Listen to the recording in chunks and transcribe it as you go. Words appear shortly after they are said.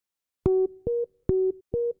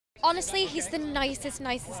Honestly, he's the nicest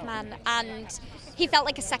man, and he felt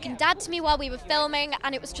like a second dad to me while we were filming,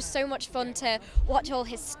 and it was just so much fun to watch all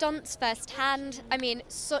his stunts firsthand. I mean,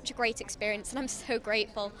 such a great experience, and I'm so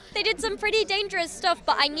grateful. They did some pretty dangerous stuff,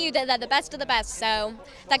 but I knew that they're the best of the best, so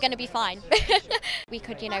they're going to be fine. We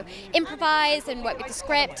could, improvise and work with the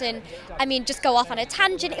script, and I mean, just go off on a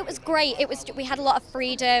tangent. It was great. We had a lot of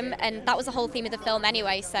freedom, and that was the whole theme of the film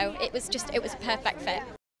anyway, so it was a perfect fit.